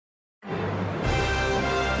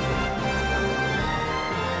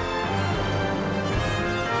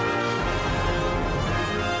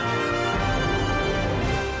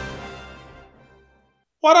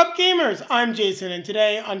What up, gamers? I'm Jason, and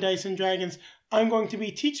today on Dice & Dragons, I'm going to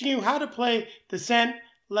be teaching you how to play Descent: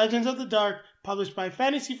 Legends of the Dark, published by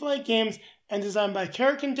Fantasy Flight Games and designed by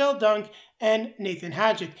Cantell and Nathan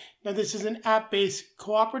Hajek. Now, this is an app-based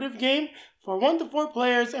cooperative game for 1 to 4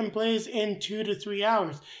 players and plays in 2 to 3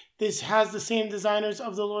 hours. This has the same designers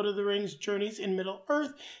of the Lord of the Rings Journeys in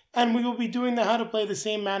Middle-earth, and we will be doing the how to play the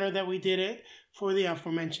same manner that we did it for the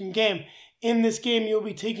aforementioned game. In this game, you'll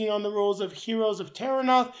be taking on the roles of heroes of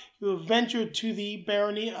Terrinoth. You have ventured to the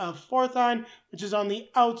barony of Forthyn, which is on the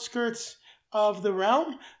outskirts of the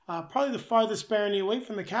realm, probably the farthest barony away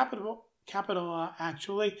from the capital,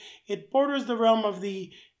 actually. It borders the realm of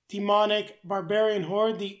the demonic barbarian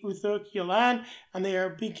horde, the Uthuk Y'llan, and they are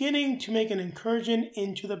beginning to make an incursion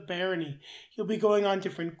into the barony. You'll be going on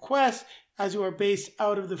different quests as you are based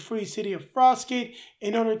out of the free city of Frostgate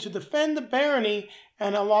in order to defend the barony,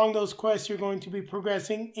 and along those quests you're going to be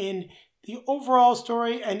progressing in the overall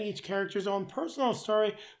story and each character's own personal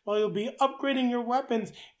story, while you'll be upgrading your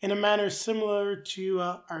weapons in a manner similar to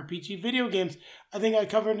RPG video games. I think I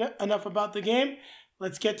covered enough about the game.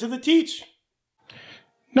 Let's get to the teach.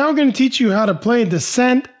 Now we're going to teach you how to play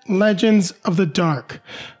Descent: Legends of the Dark.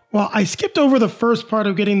 Well, I skipped over the first part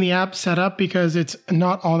of getting the app set up because it's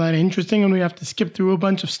not all that interesting and we have to skip through a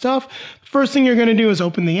bunch of stuff. The first thing you're going to do is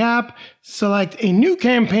open the app, select a new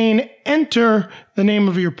campaign, enter the name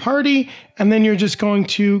of your party, and then you're just going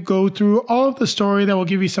to go through all of the story that will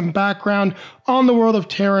give you some background on the world of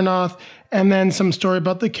Terrinoth and then some story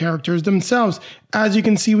about the characters themselves. As you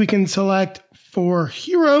can see, we can select 4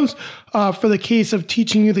 heroes. For the case of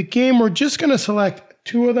teaching you the game, we're just going to select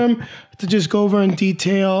 2 of them to just go over in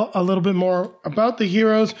detail a little bit more about the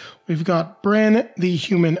heroes. We've got Bryn, the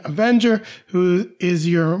Human Avenger, who is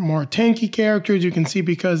your more tanky character, as you can see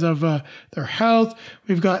because of their health.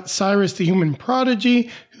 We've got Cyrus, the Human Prodigy,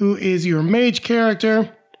 who is your mage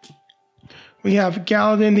character. We have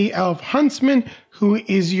Galadin, the Elf Huntsman, who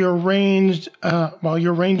is your ranged,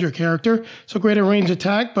 your ranger character. So great at range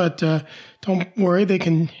attack, but don't worry, they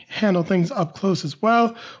can handle things up close as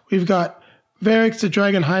well. We've got Varix, the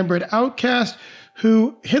Dragon Hybrid Outcast,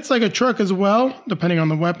 who hits like a truck as well, depending on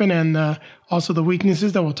the weapon and also the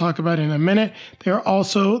weaknesses that we'll talk about in a minute. They are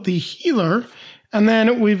also the healer. And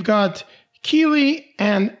then we've got Keely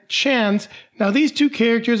and Chance. Now, these 2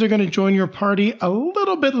 characters are going to join your party a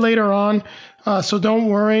little bit later on, so don't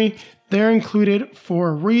worry. They're included for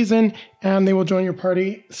a reason, and they will join your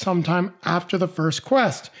party sometime after the first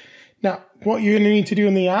quest. Now, what you're going to need to do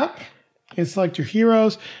in the app is select your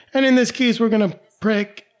heroes, and in this case, we're going to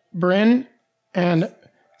pick Bryn and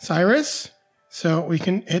Cyrus, so we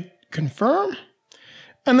can hit confirm,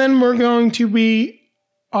 and then we're going to be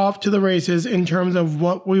off to the races in terms of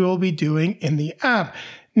what we will be doing in the app.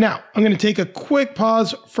 Now, I'm going to take a quick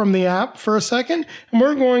pause from the app for a second, and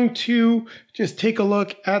we're going to just take a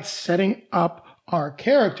look at setting up our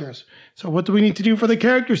characters. So what do we need to do for the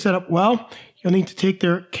character setup? Well, you'll need to take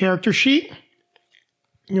their character sheet.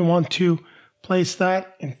 You want to place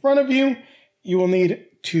that in front of you. You will need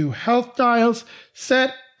 2 health dials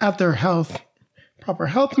set at their proper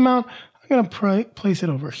health amount. I'm going to place it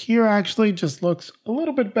over here, actually. Just looks a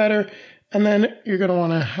little bit better. And then you're going to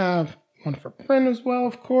want to have one for Bryn as well,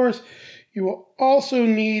 of course. You will also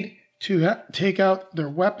need to take out their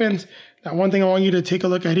weapons. Now, one thing I want you to take a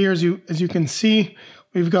look at here, as you can see,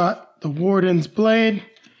 we've got the Warden's Blade.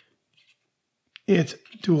 It's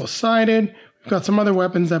dual-sided. We've got some other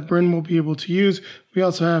weapons that Bryn will be able to use. We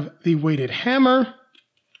also have the Weighted Hammer,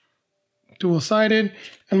 dual-sided.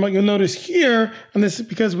 And what you'll notice here, and this is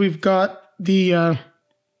because we've got the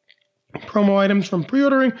promo items from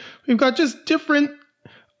pre-ordering, we've got just different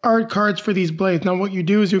art cards for these blades. Now what you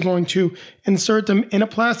do is you're going to insert them in a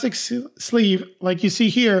plastic sleeve like you see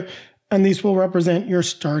here, and these will represent your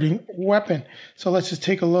starting weapon. So let's just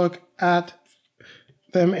take a look at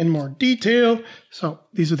them in more detail. So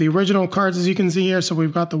these are the original cards, as you can see here. So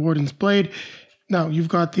we've got the Warden's Blade. Now you've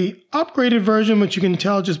got the upgraded version, which you can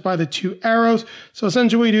tell just by the 2 arrows. So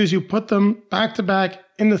essentially what you do is you put them back to back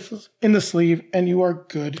in the sleeve, and you are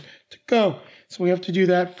good to go. So we have to do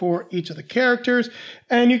that for each of the characters,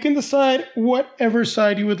 and you can decide whatever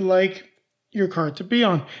side you would like your card to be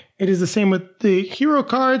on. It is the same with the hero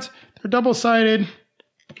cards. They're double-sided,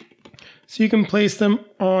 so you can place them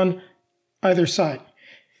on either side.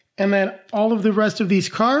 And then all of the rest of these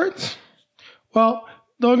cards, well,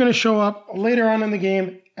 they're going to show up later on in the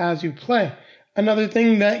game as you play. Another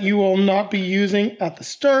thing that you will not be using at the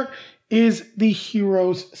start is the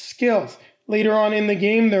hero's skills. Later on in the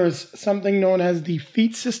game, there's something known as the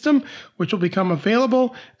feat system, which will become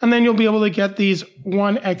available, and then you'll be able to get these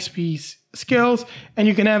 1 XP skills, and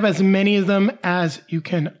you can have as many of them as you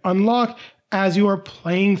can unlock as you are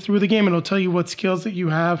playing through the game. It'll tell you what skills that you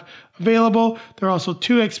have available. There are also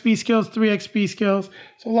 2 XP skills, 3 XP skills,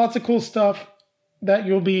 so lots of cool stuff that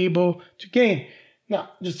you'll be able to gain. Now,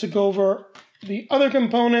 just to go over the other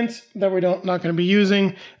components that we're not going to be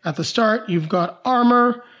using at the start, you've got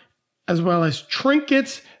armor as well as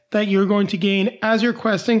trinkets that you're going to gain as you're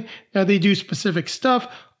questing. Now, they do specific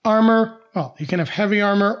stuff. Armor, well, you can have heavy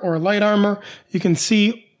armor or light armor. You can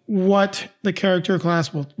see what the character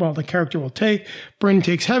class will, the character will take. Bryn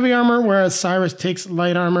takes heavy armor, whereas Cyrus takes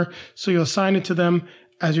light armor. So you'll assign it to them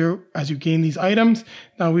as you gain these items.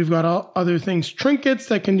 Now we've got all other things, trinkets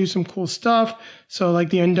that can do some cool stuff. So like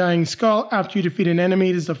the Undying Skull, after you defeat an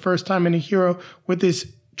enemy, this is the first time any hero with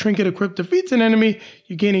this trinket equipped defeats an enemy,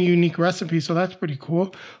 you gain a unique recipe. So that's pretty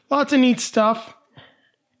cool. Lots of neat stuff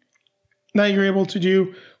that you're able to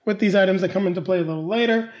do with these items that come into play a little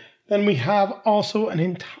later. Then we have also an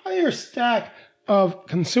entire stack of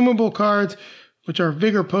consumable cards, which are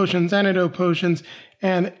vigor potions, antidote potions,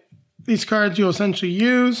 and these cards you'll essentially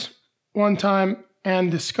use one time and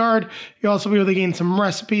discard. You'll also be able to gain some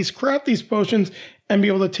recipes, craft these potions, and be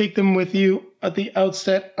able to take them with you at the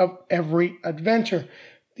outset of every adventure.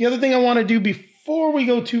 The other thing I want to do before we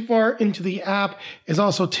go too far into the app is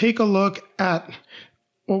also take a look at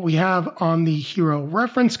what we have on the hero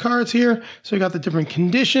reference cards here. So we got the different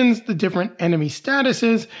conditions, the different enemy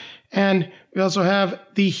statuses, and we also have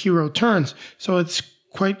the hero turns. So it's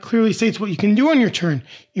quite clearly states what you can do on your turn.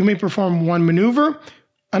 You may perform 1 maneuver,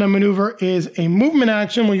 and a maneuver is a movement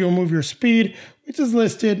action where you'll move your speed, which is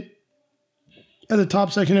listed at the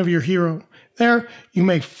top section of your hero there. You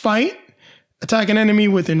may fight, attack an enemy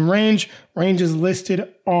within range. Range is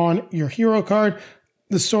listed on your hero card.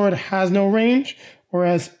 The sword has no range,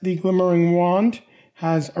 whereas the glimmering wand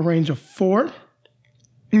has a range of 4.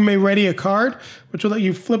 You may ready a card, which will let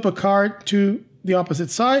you flip a card to the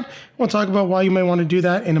opposite side. We'll talk about why you may want to do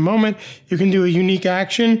that in a moment. You can do a unique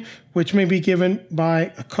action, which may be given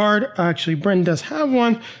by a card. Actually, Bryn does have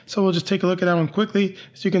one, so we'll just take a look at that one quickly.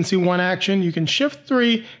 So you can see one action. You can shift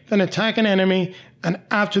 3, then attack an enemy, and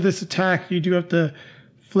after this attack, you do have to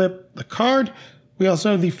flip the card. We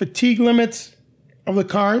also have the fatigue limits of the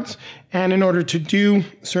cards, and in order to do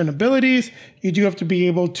certain abilities, you do have to be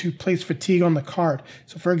able to place fatigue on the card.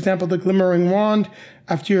 So for example, the glimmering wand,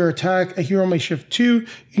 after your attack, a hero may shift 2.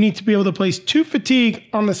 You need to be able to place 2 fatigue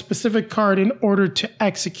on the specific card in order to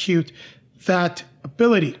execute that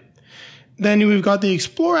ability. Then we've got the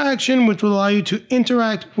explore action, which will allow you to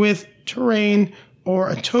interact with terrain or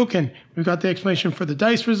a token. We've got the explanation for the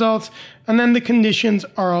dice results, and then the conditions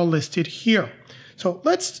are all listed here. So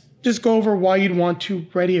let's just go over why you'd want to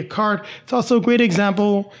ready a card. It's also a great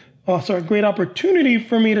example, also a great opportunity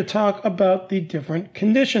for me to talk about the different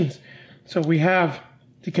conditions. So we have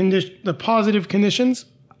the positive conditions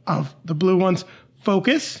of the blue ones,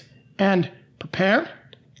 focus and prepare.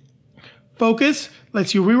 Focus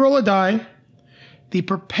lets you reroll a die. The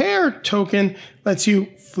prepare token lets you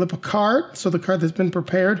flip a card, so the card that's been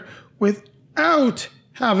prepared, without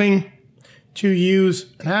having to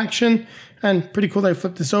use an action. And pretty cool that I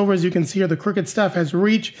flipped this over. As you can see here, the crooked staff has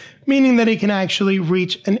reach, meaning that it can actually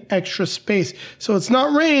reach an extra space. So it's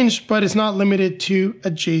not ranged, but it's not limited to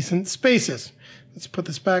adjacent spaces. Let's put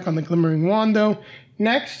this back on the glimmering wand though.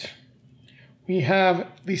 Next, we have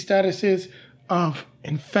the statuses of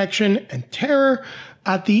infection and terror.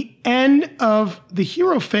 At the end of the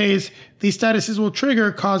hero phase, these statuses will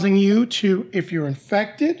trigger, causing you to, if you're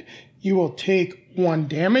infected, you will take 1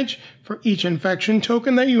 damage for each infection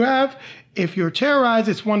token that you have. If you're terrorized,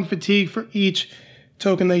 it's 1 fatigue for each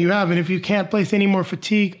token that you have. And if you can't place any more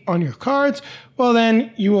fatigue on your cards, well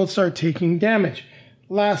then you will start taking damage.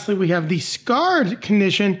 Lastly, we have the scarred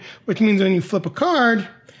condition, which means when you flip a card,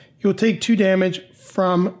 you'll take 2 damage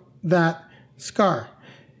from that scar.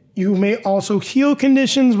 You may also heal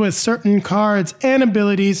conditions with certain cards and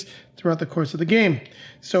abilities throughout the course of the game.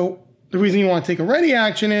 So the reason you want to take a ready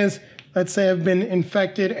action is, let's say I've been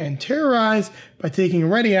infected and terrorized. By taking a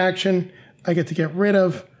ready action, I get to get rid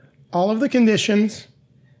of all of the conditions,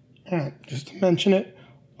 just to mention it,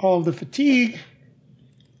 all of the fatigue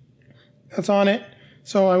that's on it.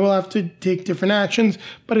 So I will have to take different actions,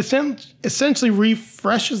 but it essentially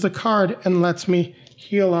refreshes the card and lets me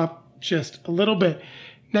heal up just a little bit.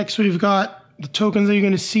 Next, we've got the tokens that you're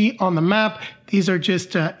going to see on the map. These are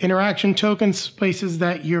just interaction tokens, places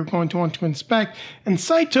that you're going to want to inspect, and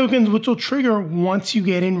sight tokens, which will trigger once you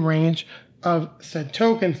get in range of said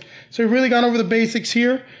tokens. So we've really gone over the basics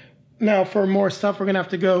here. Now for more stuff, we're gonna have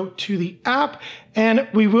to go to the app, and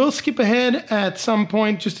we will skip ahead at some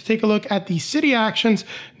point just to take a look at the city actions.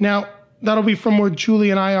 Now, that'll be from where Julie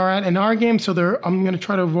and I are at in our game, so I'm gonna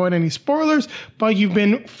try to avoid any spoilers, but you've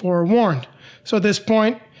been forewarned. So at this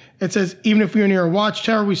point, it says, even if we're near a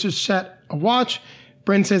watchtower, we should set a watch.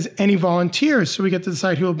 Bryn says, any volunteers? So we get to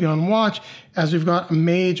decide who will be on watch. As we've got a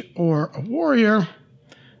mage or a warrior,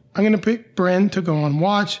 I'm going to pick Bryn to go on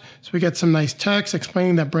watch. So we get some nice text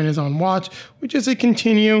explaining that Bryn is on watch. We just hit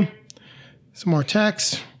continue, some more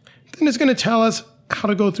text. Then it's going to tell us how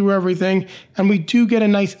to go through everything. And we do get a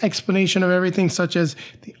nice explanation of everything, such as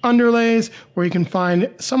the underlays, where you can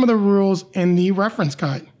find some of the rules in the reference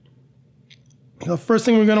guide. The first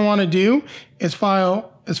thing we're going to want to do is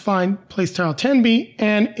find place tile 10B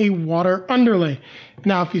and a water underlay.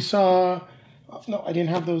 Now, if you saw, no, I didn't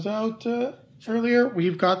have those out earlier.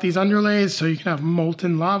 We've got these underlays, so you can have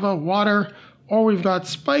molten lava, water, or we've got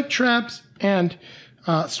spike traps and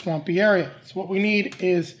swampy area. So what we need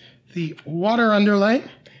is the water underlay.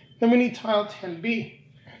 Then we need tile 10B.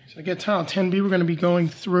 So to get tile 10B, we're going to be going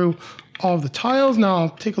through all of the tiles. Now I'll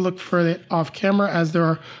take a look further off camera, as there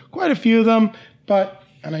are quite a few of them,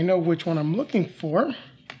 and I know which one I'm looking for.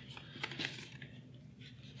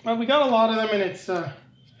 Well, we got a lot of them, and it's the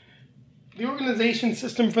organization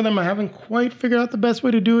system for them, I haven't quite figured out the best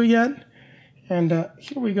way to do it yet. And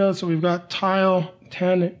here we go. So we've got tile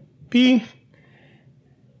 10B.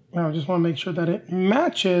 Now I just want to make sure that it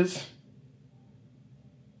matches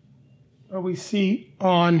what we see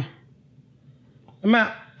on the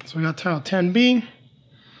map. So we got tile 10B.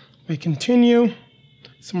 We continue.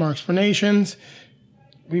 Some more explanations.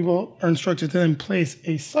 We are instructed to then place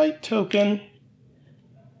a site token.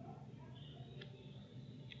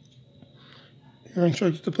 You're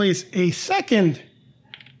instructed to place a second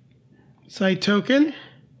site token.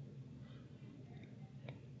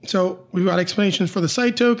 So we've got explanations for the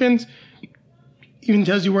site tokens. Even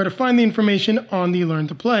tells you where to find the information on the Learn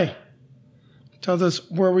to Play. It tells us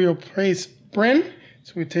where we will place Bryn.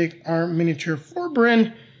 So we take our miniature for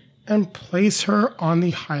Bryn and place her on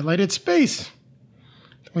the highlighted space.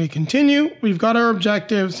 We continue. We've got our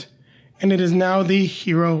objectives, and it is now the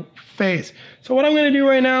hero phase. So what I'm going to do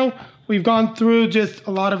right now, we've gone through just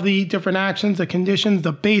a lot of the different actions, the conditions,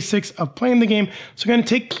 the basics of playing the game. So I'm going to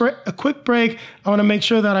take a quick break. I want to make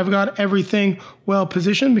sure that I've got everything well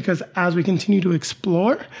positioned, because as we continue to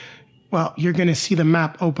explore, well, you're going to see the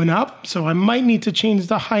map open up. So I might need to change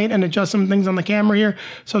the height and adjust some things on the camera here.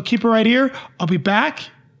 So keep it right here. I'll be back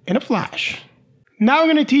in a flash. Now I'm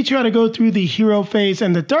going to teach you how to go through the hero phase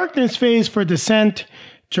and the darkness phase for Descent.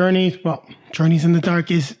 Journeys in the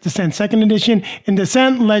Dark is Descent 2nd Edition, and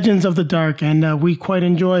Descent Legends of the Dark, and we quite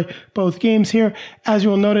enjoy both games here. As you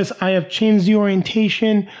will notice, I have changed the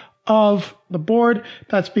orientation of the board.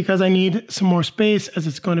 That's because I need some more space, as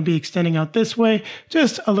it's going to be extending out this way.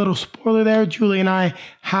 Just a little spoiler there, Julie and I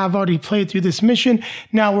have already played through this mission.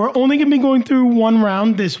 Now we're only going to be going through one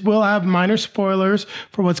round. This will have minor spoilers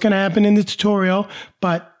for what's going to happen in the tutorial,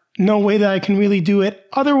 but no way that I can really do it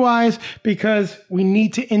otherwise, because we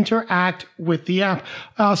need to interact with the app.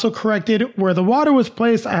 I also corrected where the water was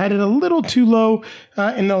placed. I had it a little too low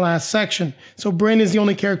in the last section. So Bryn is the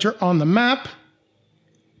only character on the map.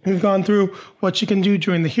 We've gone through what she can do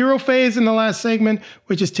during the hero phase in the last segment,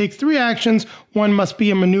 which is take 3 actions. One must be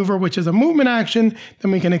a maneuver, which is a movement action.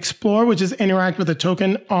 Then we can explore, which is interact with a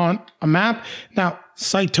token on a map. Now,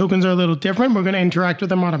 site tokens are a little different. We're going to interact with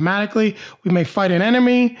them automatically. We may fight an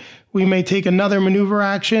enemy. We may take another maneuver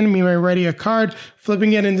action. We may ready a card,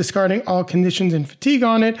 flipping it and discarding all conditions and fatigue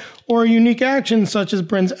on it, or a unique action such as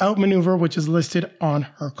Bryn's outmaneuver, which is listed on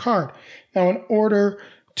her card. Now, in order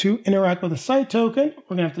to interact with a site token,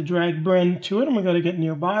 we're going to have to drag Bryn to it, and we're going to get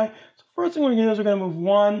nearby. So first thing we're going to do is we're going to move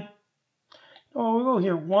 1. Oh, we'll go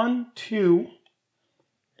here. 1, 2.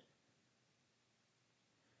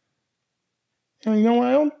 And you know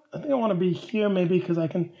what? I think I want to be here maybe, because I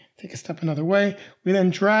can take a step another way. We then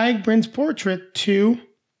drag Bryn's portrait to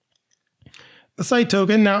the site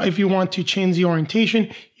token. Now, if you want to change the orientation,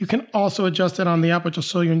 you can also adjust it on the app, which I'll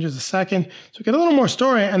show you in just a second. So we get a little more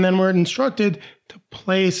story, and then we're instructed to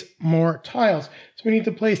place more tiles. So we need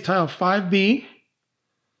to place tile 5B,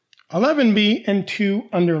 11B, and 2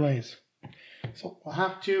 underlays. So we'll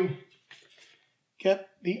have to get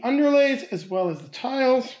the underlays as well as the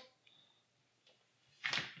tiles.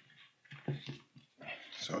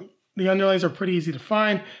 So the underlays are pretty easy to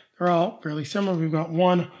find. They're all fairly similar. We've got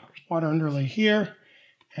one water underlay here,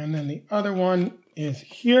 and then the other one is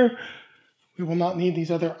here. We will not need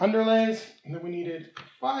these other underlays. And then we needed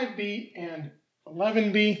 5B and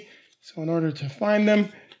 11B. So in order to find them,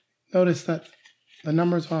 notice that the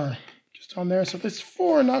numbers are just on there. So this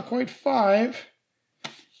 4, not quite 5,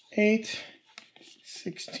 8,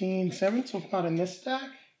 16, 7. So it's not in this stack.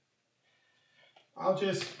 I'll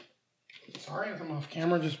just, sorry if I'm off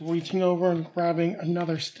camera, just reaching over and grabbing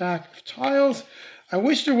another stack of tiles. I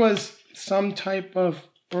wish there was some type of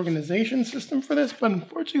organization system for this, but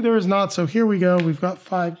unfortunately there is not. So here we go. We've got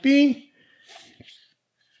 5B.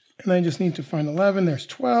 And I just need to find 11. There's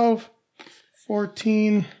 12,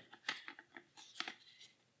 14.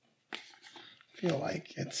 I feel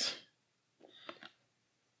like it's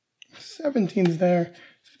 17's there.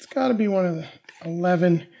 So it's got to be one of the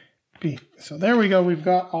 11B. So there we go. We've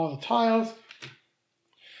got all the tiles.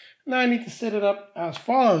 Now I need to set it up as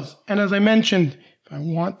follows. And as I mentioned, if I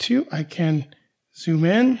want to, I can zoom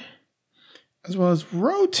in as well as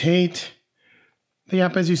rotate the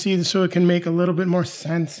app as you see so it can make a little bit more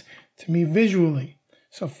sense to me visually.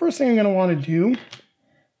 So first thing I'm going to want to do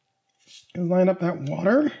is line up that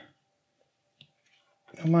water.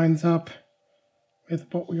 It lines up with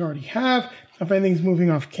what we already have. If anything's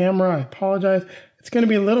moving off camera, I apologize. It's going to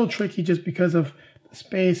be a little tricky just because of the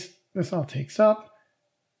space this all takes up.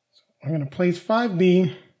 So I'm going to place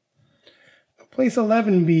 5B. I'll place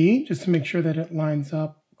 11B just to make sure that it lines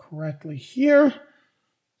up correctly here.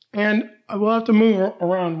 And I will have to move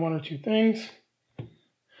around one or two things.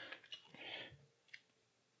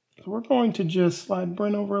 So we're going to just slide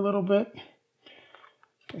Bryn over a little bit.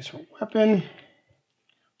 Place her weapon.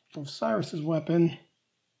 Cyrus's weapon.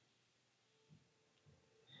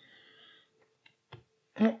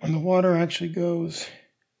 Oh, and the water actually goes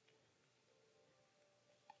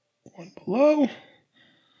one below.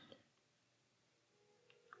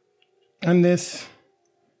 And this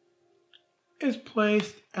is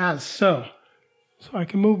placed as so. So I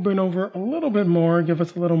can move Bryn over a little bit more, give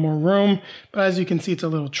us a little more room. But as you can see, it's a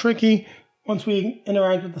little tricky. Once we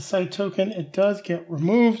interact with the site token, it does get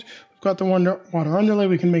removed. We've got the water underlay.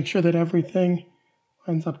 We can make sure that everything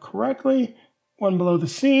lines up correctly. One below the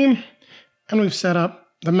seam. And we've set up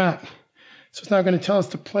the map. So it's now going to tell us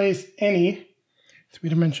to place any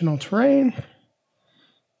three-dimensional terrain.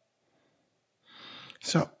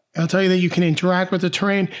 So I'll tell you that you can interact with the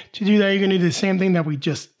terrain. To do that, you're going to do the same thing that we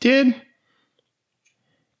just did.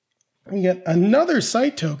 We get another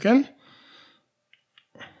site token.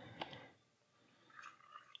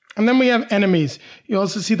 And then we have enemies. You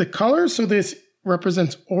also see the colors. So this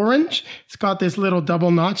represents orange. It's got this little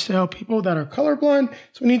double notch to help people that are colorblind.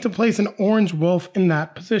 So we need to place an orange wolf in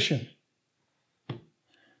that position.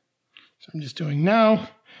 So I'm just doing now.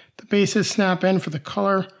 The bases snap in for the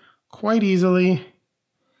color quite easily.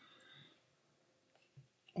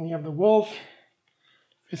 And we have the wolf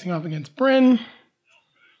facing off against Bryn.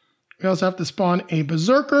 We also have to spawn a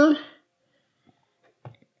berserker.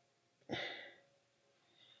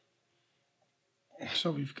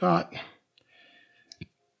 So we've got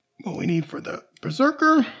what we need for the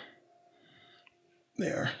berserker.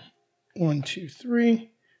 There. 1, 2, 3,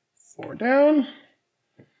 4 down.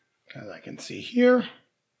 As I can see here.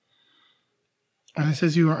 And it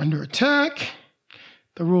says you are under attack.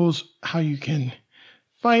 The rules, how you can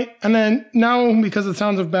fight. And then now, because of the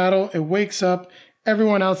sounds of battle, it wakes up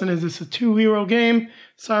everyone else. And as this is a 2-hero game,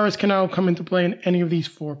 Cyrus can now come into play in any of these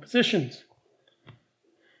 4 positions.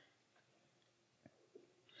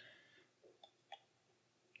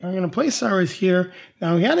 I'm going to place Cyrus here.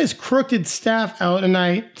 Now, he had his crooked staff out, and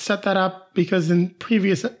I set that up because in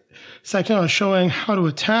previous section I was showing how to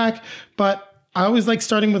attack, but I always like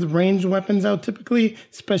starting with ranged weapons out typically,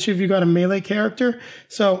 especially if you got a melee character.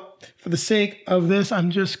 So for the sake of this, I'm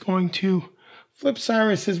just going to flip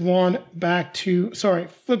Cyrus's weapon back to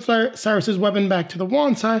the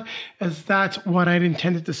wand side, as that's what I'd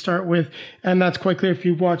intended to start with. And that's quite clear if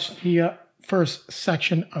you watched the first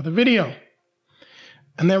section of the video.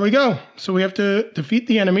 And there we go. So we have to defeat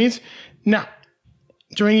the enemies. Now,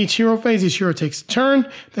 during each hero phase, each hero takes a turn.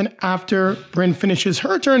 Then after Bryn finishes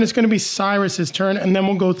her turn, it's going to be Cyrus's turn. And then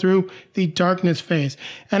we'll go through the darkness phase.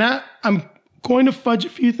 And I'm going to fudge a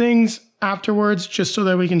few things afterwards just so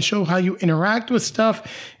that we can show how you interact with stuff.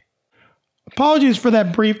 Apologies for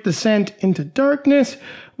that brief descent into darkness.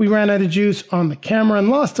 We ran out of juice on the camera and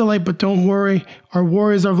lost the light, but don't worry. Our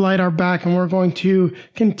warriors of light are back, and we're going to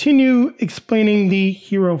continue explaining the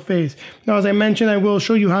hero phase. Now, as I mentioned, I will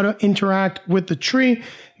show you how to interact with the tree.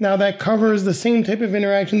 Now, that covers the same type of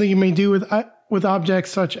interaction that you may do with objects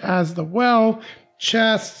such as the well,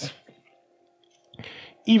 chests,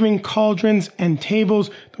 even cauldrons and tables.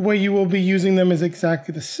 The way you will be using them is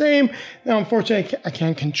exactly the same. Now, unfortunately, I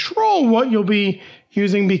can't control what you'll be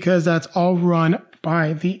using because that's all run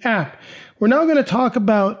by the app. We're now going to talk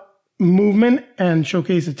about movement and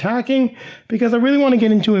showcase attacking because I really want to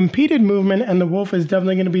get into impeded movement, and the wolf is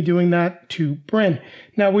definitely going to be doing that to Bryn.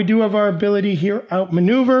 Now we do have our ability here,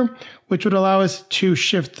 outmaneuver, which would allow us to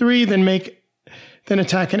shift 3, then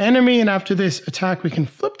attack an enemy, and after this attack we can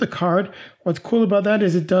flip the card. What's cool about that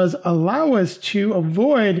is it does allow us to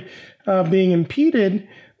avoid being impeded,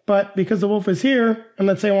 but because the wolf is here, and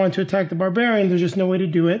let's say I want to attack the barbarian, there's just no way to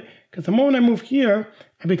do it, because the moment I move here,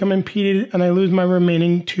 I become impeded and I lose my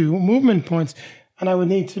remaining 2 movement points. And I would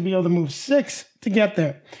need to be able to move 6 to get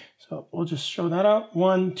there. So we'll just show that out.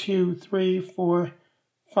 1, 2, 3, 4,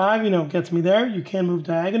 5, gets me there. You can move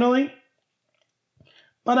diagonally.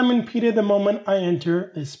 But I'm impeded the moment I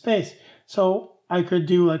enter this space. So I could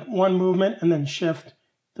do like 1 movement and then shift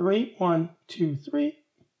 3. 1, 2, 3.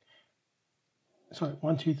 Sorry,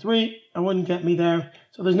 1, 2, 3. It wouldn't get me there.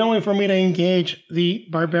 So there's no way for me to engage the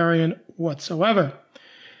barbarian whatsoever.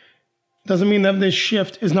 Doesn't mean that this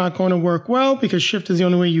shift is not going to work well, because shift is the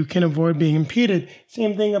only way you can avoid being impeded.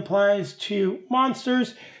 Same thing applies to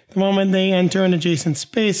monsters. The moment they enter an adjacent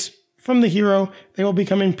space from the hero, they will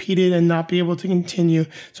become impeded and not be able to continue.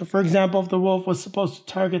 So for example, if the wolf was supposed to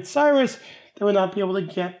target Cyrus, they would not be able to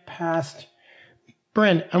get past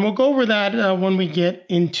Bryn. And we'll go over that when we get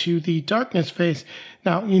into the darkness phase.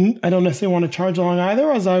 Now, I don't necessarily want to charge along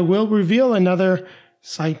either, as I will reveal another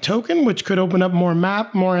site token, which could open up more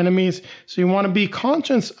map, more enemies. So you want to be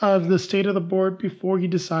conscious of the state of the board before you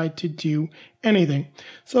decide to do anything.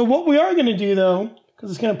 So what we are going to do though, because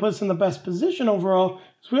it's going to put us in the best position overall,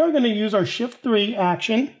 is we are going to use our shift 3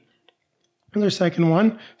 action for the second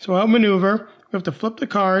one. So outmaneuver, we have to flip the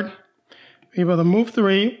card, we're able to move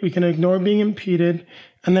 3, we can ignore being impeded,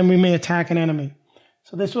 and then we may attack an enemy.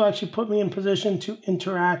 So this will actually put me in position to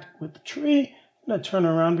interact with the tree. I'm going to turn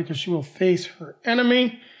around because she will face her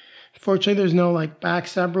enemy. Fortunately, there's no like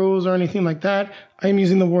backstab rules or anything like that. I'm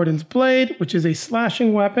using the Warden's Blade, which is a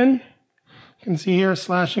slashing weapon. You can see here,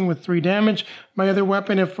 slashing with 3 damage. My other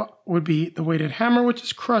weapon would be the Weighted Hammer, which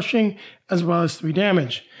is crushing, as well as 3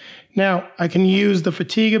 damage. Now, I can use the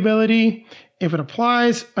fatigue ability if it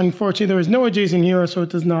applies. Unfortunately, there is no adjacent hero, so it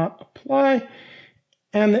does not apply.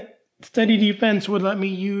 And steady defense would let me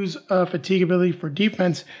use a fatigue ability for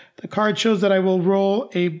defense. The card shows that I will roll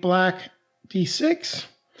a black d6.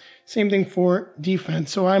 Same thing for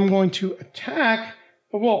defense. So I'm going to attack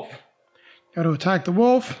the wolf. Now to attack the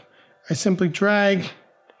wolf, I simply drag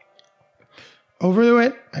over to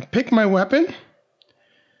it. I pick my weapon,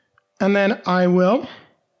 and then I will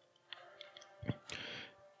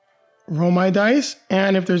roll my dice,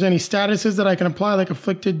 and if there's any statuses that I can apply, like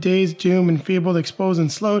afflicted, dazed, doomed, enfeebled, exposed,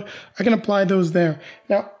 and slowed, I can apply those there.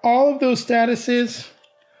 Now, all of those statuses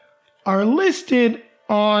are listed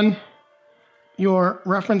on your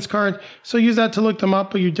reference card, so use that to look them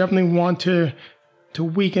up, but you definitely want to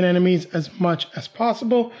weaken enemies as much as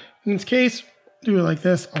possible. In this case, do it like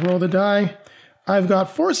this. I'll roll the die. I've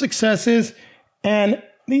got 4 successes, and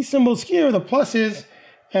these symbols here, the pluses,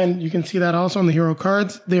 and you can see that also on the hero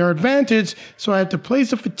cards, they are advantage, so I have to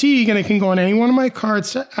place a fatigue, and it can go on any one of my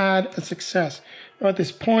cards to add a success. Now at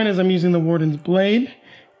this point, as I'm using the Warden's Blade,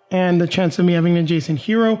 and the chance of me having an adjacent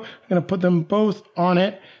hero, I'm going to put them both on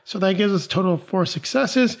it, so that gives us a total of 4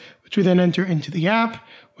 successes, which we then enter into the app.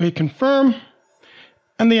 We hit confirm,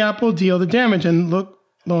 and the app will deal the damage, and lo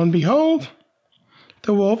and behold,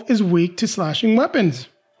 the wolf is weak to slashing weapons,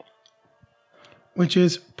 which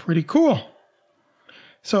is pretty cool.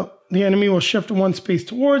 So the enemy will shift 1 space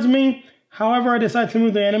towards me. However I decide to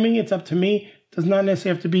move the enemy, it's up to me. It does not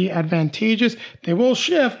necessarily have to be advantageous. They will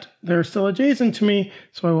shift. They're still adjacent to me,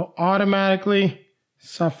 so I will automatically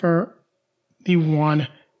suffer the 1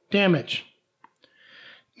 damage.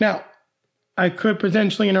 Now, I could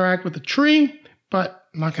potentially interact with the tree, but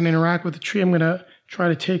I'm not going to interact with the tree. I'm going to try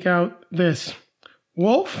to take out this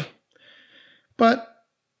wolf. But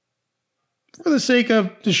for the sake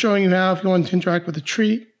of just showing you how, if you want to interact with a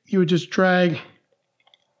tree, you would just drag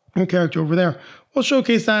your character over there. We'll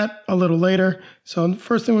showcase that a little later. So the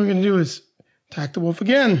first thing we're going to do is attack the wolf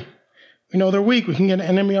again. We know they're weak. We can get an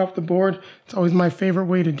enemy off the board. It's always my favorite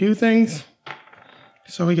way to do things.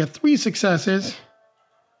 So we get 3 successes.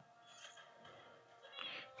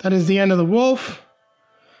 That is the end of the wolf.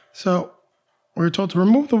 So we're told to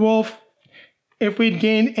remove the wolf. If we'd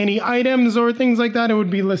gained any items or things like that, it would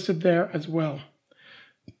be listed there as well.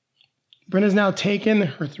 Bryn has now taken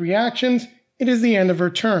her 3 actions. It is the end of her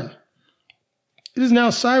turn. It is now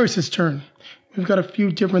Cyrus's turn. We've got a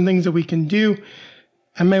few different things that we can do.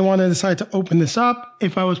 I may want to decide to open this up.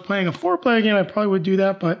 If I was playing a 4-player game, I probably would do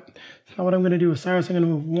that, but it's not what I'm going to do with Cyrus. I'm going to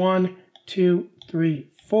move 1, 2, 3,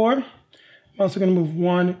 4. I'm also going to move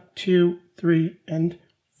 1, 2, 3, and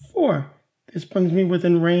 4. 4. This brings me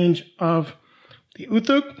within range of the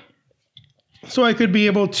Uthuk, so I could be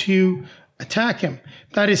able to attack him.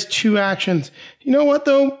 That is 2 actions. You know what,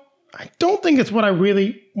 though? I don't think it's what I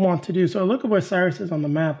really want to do. So look at where Cyrus is on the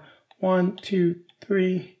map. 1, 2,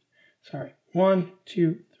 3. Sorry. 1,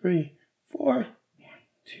 2, 3, 4. 1,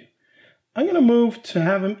 2. I'm going to move to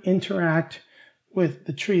have him interact with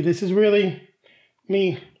the tree. This is really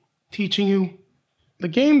me teaching you the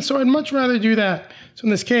game, so I'd much rather do that. So in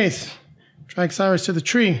this case, drag Cyrus to the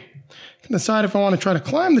tree. I can decide if I want to try to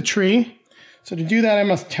climb the tree. So to do that, I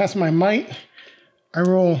must test my might. I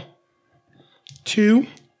roll 2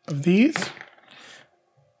 of these.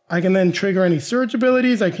 I can then trigger any surge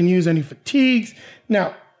abilities. I can use any fatigues.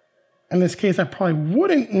 Now, in this case, I probably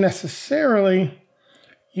wouldn't necessarily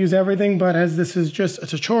use everything, but as this is just a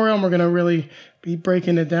tutorial, and we're going to really be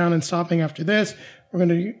breaking it down and stopping after this, we're going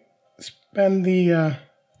to spend the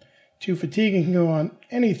 2 fatigue and can go on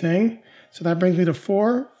anything. So that brings me to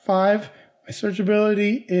 4, 5. My search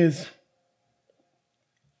ability gives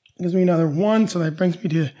me another 1, so that brings me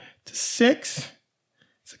to 6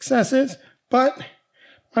 successes, but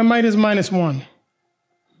my might is -1.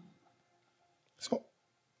 So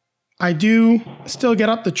I do still get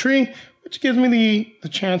up the tree, which gives me the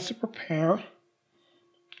chance to prepare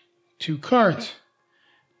 2 cards.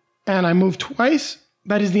 And I move twice.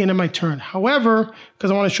 That is the end of my turn. However, because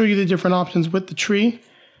I want to show you the different options with the tree,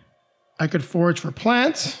 I could forage for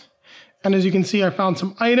plants. And as you can see, I found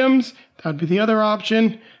some items. That would be the other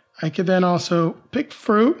option. I could then also pick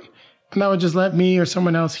fruit, and that would just let me or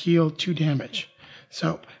someone else heal 2 damage.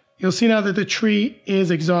 So you'll see now that the tree is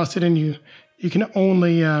exhausted, and you can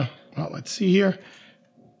only, well, let's see here.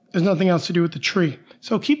 There's nothing else to do with the tree.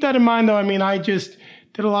 So keep that in mind, though. I mean, I just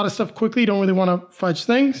did a lot of stuff quickly. Don't really want to fudge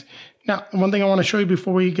things. Now, one thing I want to show you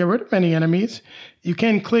before we get rid of any enemies, you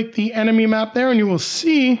can click the enemy map there, and you will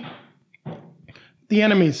see the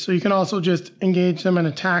enemies. So you can also just engage them and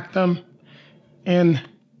attack them in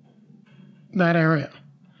that area.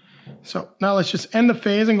 So now let's just end the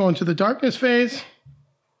phase and go into the darkness phase.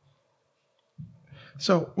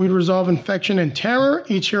 So we resolve infection and terror.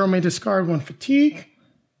 Each hero may discard 1 fatigue.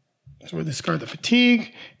 So we discard the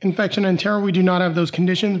fatigue. Infection and terror, we do not have those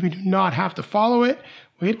conditions. We do not have to follow it.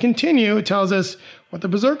 We hit continue. It tells us what the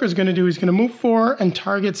Berserker is going to do. He's going to move 4 and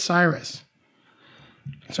target Cyrus.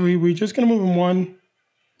 So we're just going to move him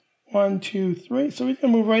 1, 2, 3. So he's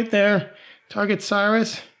going to move right there, target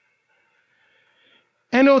Cyrus.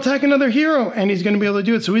 And he'll attack another hero, and he's going to be able to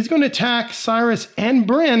do it. So he's going to attack Cyrus and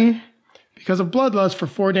Bryn because of Bloodlust for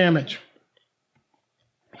 4 damage.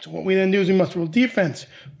 So what we then do is we must roll defense.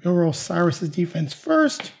 We'll roll Cyrus's defense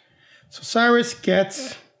first. So Cyrus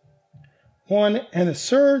gets 1 and a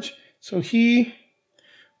surge. So he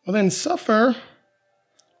will then suffer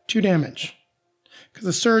 2 damage. Because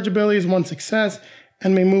the surge ability is 1 success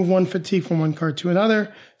and may move 1 fatigue from 1 card to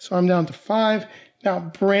another. So I'm down to 5. Now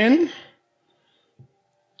Bryn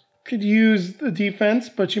could use the defense,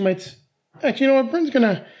 but she might. Actually, you know what?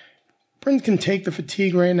 Bryn can take the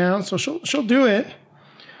fatigue right now, so she'll do it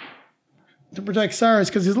to protect Cyrus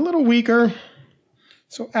because he's a little weaker.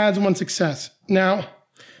 So adds 1 success. Now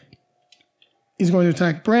he's going to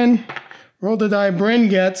attack Bryn. Roll the die. Bryn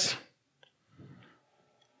gets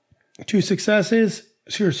 2 successes.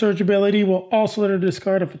 So your surge ability will also let her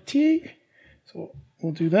discard a fatigue. So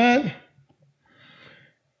we'll do that,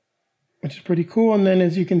 which is pretty cool. And then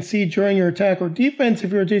as you can see, during your attack or defense,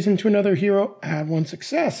 if you're adjacent to another hero, add 1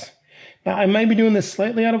 success. Now, I might be doing this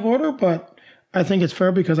slightly out of order, but I think it's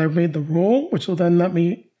fair because I've made the roll, which will then let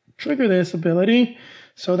me trigger this ability.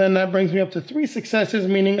 So then that brings me up to 3 successes,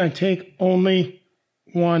 meaning I take only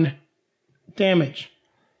 1 damage.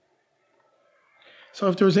 So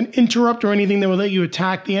if there was an interrupt or anything that would let you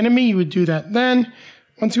attack the enemy, you would do that then.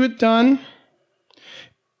 Once you hit done,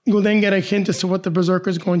 you will then get a hint as to what the Berserker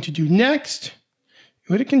is going to do next.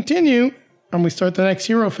 You hit continue, and we start the next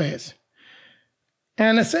hero phase.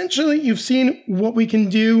 And essentially, you've seen what we can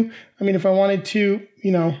do. I mean, if I wanted to,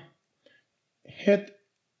 get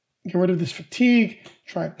rid of this fatigue,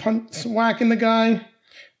 try whacking the guy,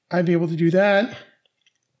 I'd be able to do that.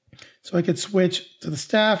 So I could switch to the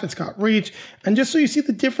staff. It's got reach. And just so you see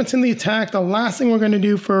the difference in the attack, the last thing we're going to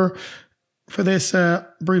do for this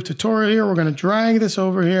brief tutorial here, we're going to drag this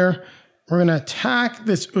over here. We're going to attack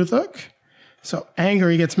this Uthuk. So anger,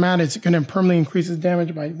 he gets mad. It's going to permanently increase his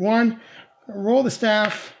damage by 1. Roll the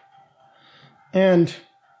staff. And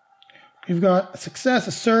we've got a success,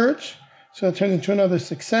 a surge. So it turns into another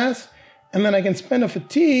success. And then I can spend a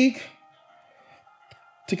fatigue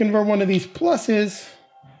to convert one of these pluses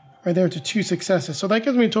right there to 2 successes. So that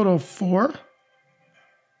gives me a total of 4.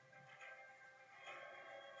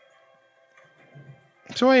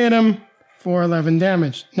 So I hit him for 11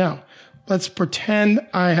 damage. Now, let's pretend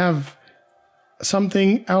I have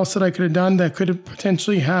something else that I could have done that could have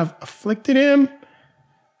potentially have afflicted him.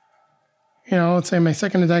 You know, let's say my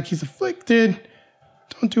second attack, he's afflicted.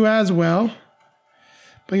 Don't do as well.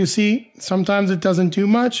 But you see, sometimes it doesn't do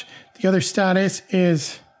much. The other status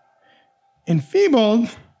is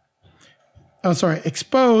enfeebled. Oh, sorry,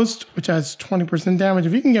 exposed, which has 20% damage.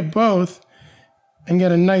 If you can get both and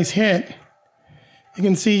get a nice hit, you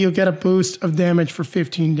can see you'll get a boost of damage for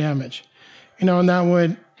 15 damage. You know, and that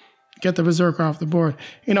would get the Berserker off the board.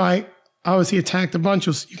 You know, I obviously attacked a bunch.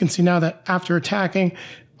 You can see now that after attacking,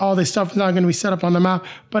 all this stuff is not going to be set up on the map.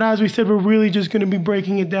 But as we said, we're really just going to be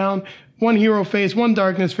breaking it down. One hero phase, one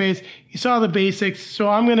darkness phase. You saw the basics. So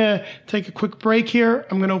I'm going to take a quick break here.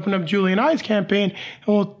 I'm going to open up Julian I's campaign, and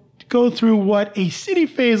we'll go through what a city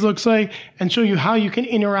phase looks like and show you how you can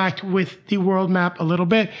interact with the world map a little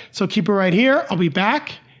bit. So keep it right here. I'll be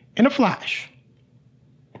back in a flash.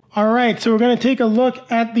 All right, so we're going to take a look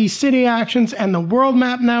at the city actions and the world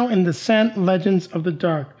map now in Descent Legends of the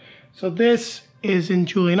Dark. So this is in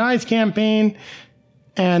Julian I's campaign,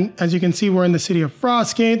 and as you can see, we're in the city of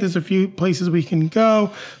Frostgate. There's a few places we can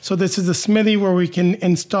go. So this is the smithy where we can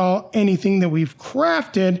install anything that we've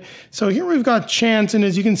crafted. So here we've got Chance, and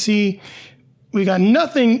as you can see, we got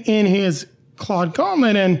nothing in his Clawed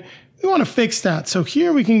Gauntlet, and we want to fix that. So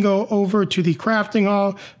here we can go over to the crafting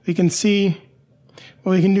hall. We can see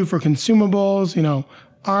what we can do for consumables, you know,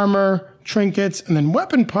 armor, trinkets, and then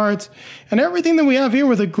weapon parts. And everything that we have here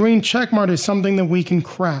with a green check mark is something that we can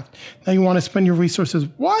craft. Now you want to spend your resources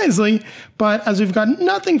wisely, but as we've got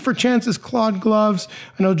nothing for Chance's clawed gloves,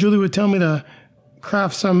 I know Julie would tell me to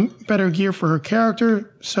craft some better gear for her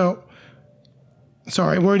character. So,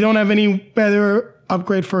 sorry, we don't have any better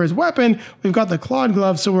upgrade for his weapon. We've got the clawed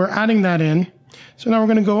gloves, so we're adding that in. So now we're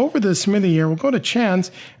going to go over to the smithy here. We'll go to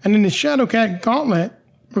Chance, and in the Shadowcat Gauntlet,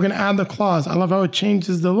 we're going to add the claws. I love how it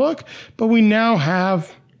changes the look, but we now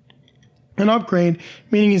have an upgrade,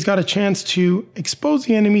 meaning he's got a chance to expose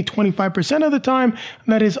the enemy 25% of the time,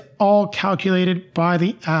 and that is all calculated by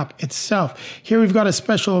the app itself. Here we've got a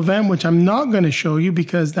special event, which I'm not going to show you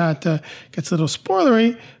because that gets a little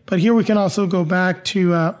spoilery, but here we can also go back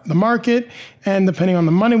to the market, and depending on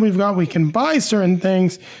the money we've got, we can buy certain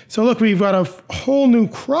things. So look, we've got a whole new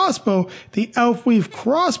crossbow, the Elfweave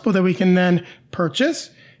crossbow that we can then purchase,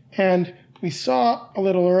 and we saw a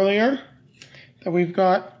little earlier that we've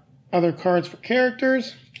got other cards for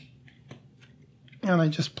characters, and I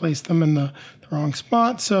just placed them in the wrong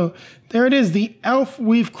spot. So there it is, the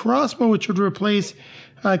Elfweave crossbow, which would replace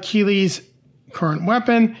Keely's current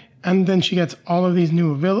weapon, and then she gets all of these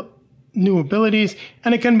new abilities,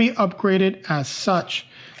 and it can be upgraded as such.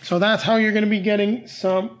 So that's how you're going to be getting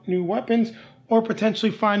some new weapons, or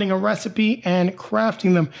potentially finding a recipe and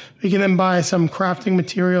crafting them. We can then buy some crafting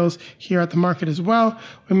materials here at the market as well.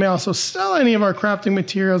 We may also sell any of our crafting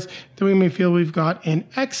materials that we may feel we've got in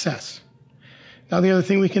excess. Now the other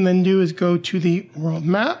thing we can then do is go to the world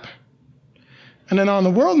map. And then on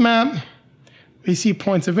the world map, we see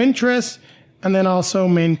points of interest and then also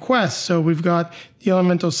main quests. So we've got the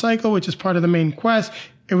elemental cycle, which is part of the main quest.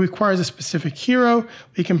 It requires a specific hero.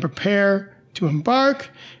 We can prepare to embark.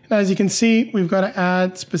 And as you can see, we've got to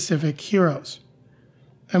add specific heroes.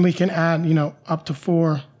 And we can add, you know, up to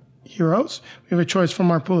 4 heroes. We have a choice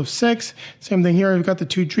from our pool of 6. Same thing here. We've got the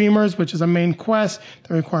 2 Dreamers, which is a main quest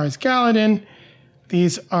that requires Galadin.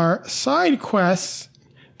 These are side quests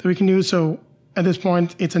that we can do. So at this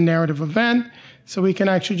point, it's a narrative event. So we can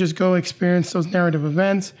actually just go experience those narrative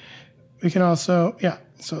events. We can also,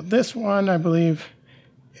 so this one, I believe,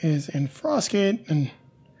 is in Frostgate. And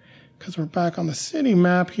because we're back on the city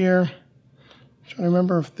map here, I'm trying to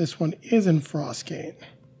remember if this one is in Frostgate.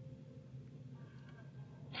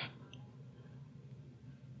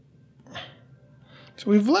 So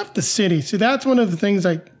we've left the city. See, that's one of the things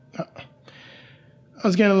I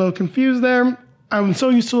was getting a little confused there. I'm so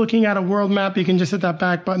used to looking at a world map, you can just hit that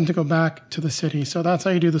back button to go back to the city. So that's how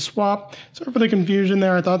you do the swap. Sorry for the confusion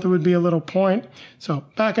there. I thought there would be a little point. So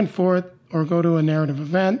back and forth, or go to a narrative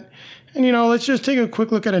event. And, you know, let's just take a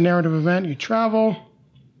quick look at a narrative event. You travel.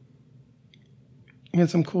 You get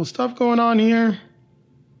some cool stuff going on here.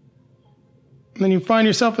 And then you find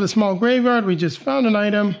yourself at a small graveyard. We just found an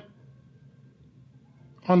item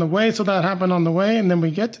on the way. So that happened on the way. And then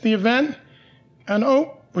we get to the event. And,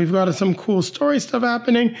 oh, we've got some cool story stuff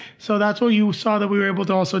happening. So that's what you saw that we were able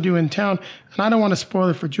to also do in town. And I don't want to spoil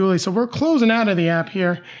it for Julie. So we're closing out of the app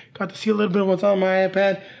here. Got to see a little bit of what's on my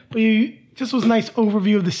iPad. But this was a nice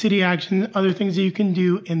overview of the city action and other things that you can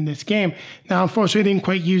do in this game. Now, unfortunately, I didn't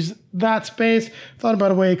quite use that space. Thought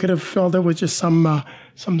about a way I could have filled it with just some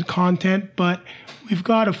some content, but we've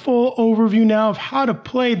got a full overview now of how to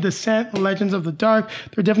play Descent Legends of the Dark.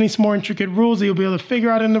 There are definitely some more intricate rules that you'll be able to figure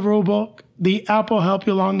out in the rulebook. The app will help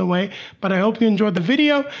you along the way, but I hope you enjoyed the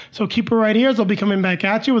video, so keep it right here as I'll be coming back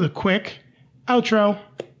at you with a quick outro.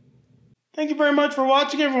 Thank you very much for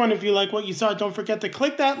watching, everyone. If you like what you saw, don't forget to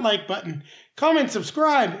click that like button, comment,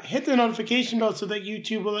 subscribe, hit the notification bell so that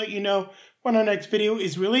YouTube will let you know when our next video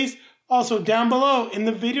is released. Also, down below in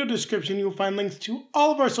the video description, you'll find links to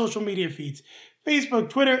all of our social media feeds, Facebook,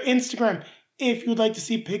 Twitter, Instagram. If you'd like to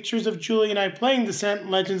see pictures of Julie and I playing Descent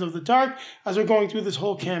Legends of the Dark as we're going through this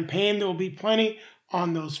whole campaign, there will be plenty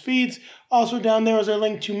on those feeds. Also down there is a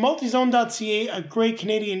link to multizone.ca, a great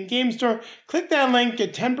Canadian game store. Click that link,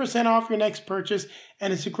 get 10% off your next purchase,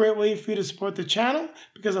 and it's a great way for you to support the channel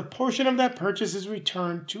because a portion of that purchase is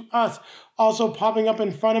returned to us. Also popping up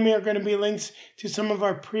in front of me are going to be links to some of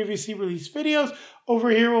our previously released videos. Over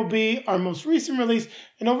here will be our most recent release,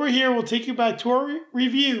 and over here we'll take you back to our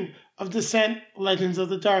review of Descent Legends of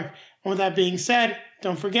the Dark. And with that being said,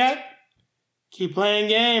 don't forget, keep playing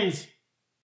games.